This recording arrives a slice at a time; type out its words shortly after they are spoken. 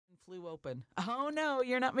flew open. "Oh no,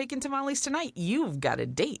 you're not making tamales tonight. You've got a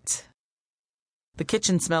date." The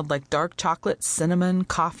kitchen smelled like dark chocolate, cinnamon,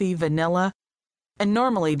 coffee, vanilla. And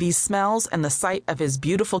normally these smells and the sight of his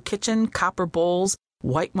beautiful kitchen, copper bowls,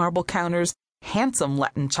 white marble counters, handsome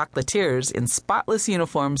Latin chocolatiers in spotless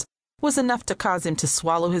uniforms was enough to cause him to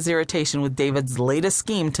swallow his irritation with David's latest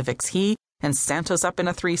scheme to fix he and Santos up in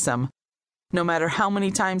a threesome. No matter how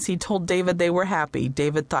many times he told David they were happy,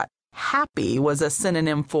 David thought happy was a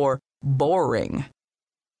synonym for boring.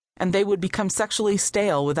 And they would become sexually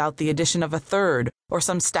stale without the addition of a third, or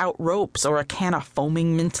some stout ropes, or a can of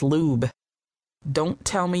foaming mint lube. Don't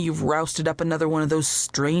tell me you've rousted up another one of those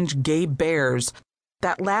strange gay bears.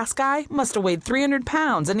 That last guy must have weighed 300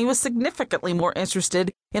 pounds, and he was significantly more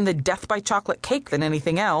interested in the death by chocolate cake than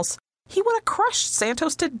anything else. He would have crushed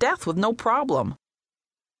Santos to death with no problem.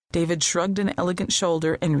 David shrugged an elegant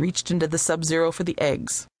shoulder and reached into the Sub-Zero for the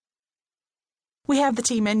eggs. "We have the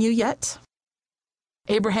tea menu yet?"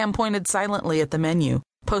 Abraham pointed silently at the menu,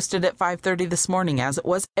 posted at 5:30 this morning, as it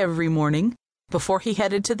was every morning, before he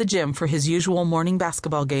headed to the gym for his usual morning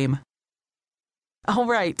basketball game. "All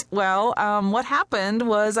right. Well, what happened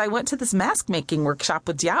was I went to this mask-making workshop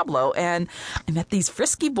with Diablo, and I met these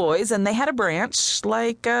frisky boys, and they had a branch,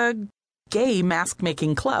 like a gay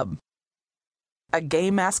mask-making club." "A gay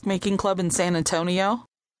mask-making club in San Antonio?"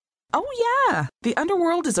 "Oh, yeah. The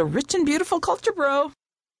underworld is a rich and beautiful culture, bro."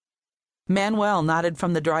 Manuel nodded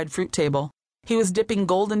from the dried fruit table. He was dipping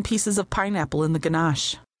golden pieces of pineapple in the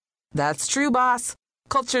ganache. "That's true, boss.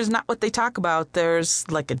 Culture's not what they talk about. There's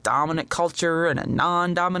like a dominant culture and a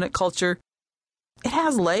non-dominant culture. It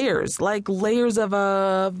has layers, like layers of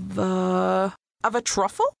a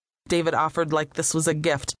truffle?" David offered like this was a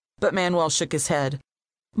gift, but Manuel shook his head.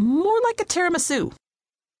 "More like a tiramisu."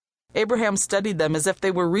 Abraham studied them as if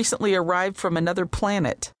they were recently arrived from another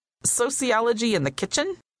planet. Sociology in the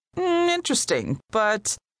kitchen? Interesting,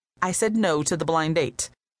 but I said no to the blind date.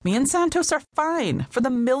 Me and Santos are fine for the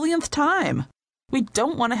millionth time. We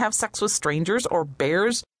don't want to have sex with strangers or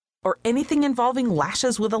bears or anything involving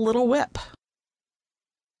lashes with a little whip.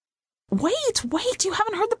 Wait, you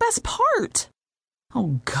haven't heard the best part.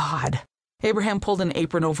 Oh, God. Abraham pulled an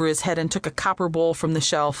apron over his head and took a copper bowl from the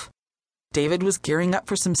shelf. David was gearing up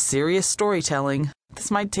for some serious storytelling.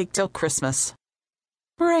 This might take till Christmas.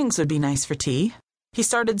 Meringues would be nice for tea. He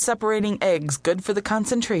started separating eggs, good for the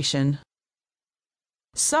concentration.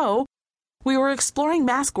 "So, we were exploring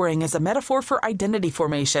mask wearing as a metaphor for identity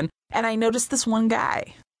formation, and I noticed this one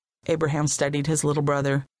guy." Abraham studied his little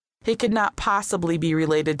brother. He could not possibly be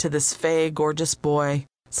related to this fey, gorgeous boy.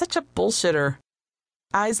 Such a bullshitter.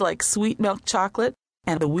 Eyes like sweet milk chocolate,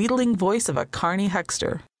 and the wheedling voice of a carny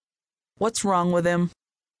huckster. "What's wrong with him?"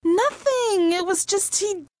 "Nothing. It was just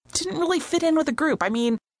he didn't really fit in with the group. I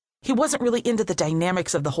mean, he wasn't really into the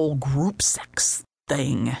dynamics of the whole group sex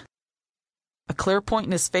thing." A clear point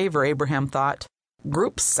in his favor, Abraham thought.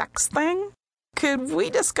 Group sex thing? Could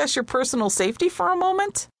we discuss your personal safety for a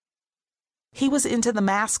moment? He was into the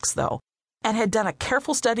masks, though, and had done a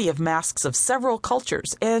careful study of masks of several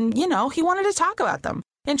cultures, and, he wanted to talk about them.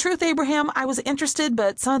 In truth, Abraham, I was interested,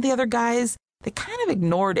 but some of the other guys, they kind of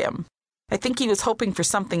ignored him. I think he was hoping for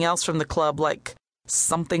something else from the club, like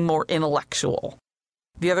something more intellectual.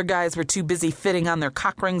 The other guys were too busy fitting on their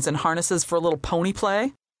cock rings and harnesses for a little pony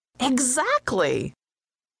play. Exactly.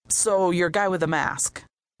 So your guy with a mask,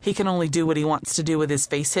 he can only do what he wants to do with his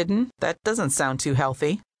face hidden? That doesn't sound too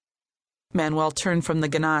healthy. Manuel turned from the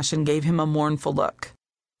ganache and gave him a mournful look.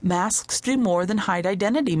 Masks do more than hide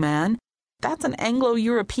identity, man. That's an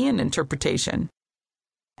Anglo-European interpretation.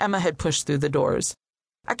 Emma had pushed through the doors.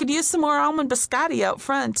 "I could use some more almond biscotti out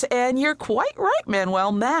front, and you're quite right,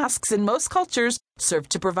 Manuel. Masks in most cultures serve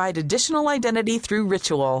to provide additional identity through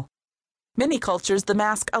ritual. Many cultures, the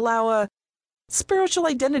mask allow a spiritual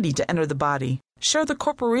identity to enter the body, share the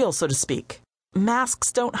corporeal, so to speak.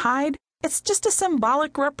 Masks don't hide. It's just a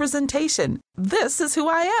symbolic representation. This is who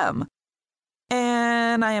I am.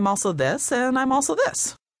 And I am also this, and I'm also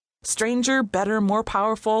this. Stranger, better, more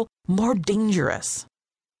powerful, more dangerous."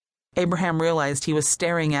 Abraham realized he was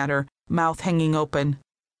staring at her, mouth hanging open.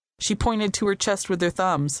 She pointed to her chest with her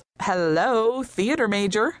thumbs. "Hello, theater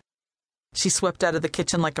major." She swept out of the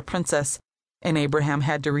kitchen like a princess, and Abraham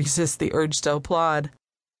had to resist the urge to applaud.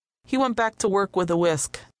 He went back to work with a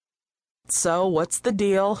whisk. "So, what's the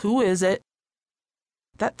deal? Who is it?"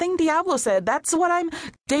 "That thing Diablo said, that's what I'm—"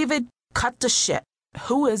 "David, cut the shit.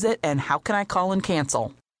 Who is it, and how can I call and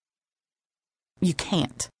cancel?" "You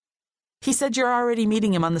can't. He said you're already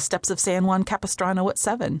meeting him on the steps of San Juan Capistrano at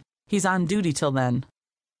 7. He's on duty till then."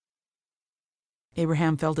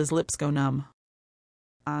 Abraham felt his lips go numb.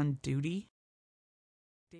 On duty?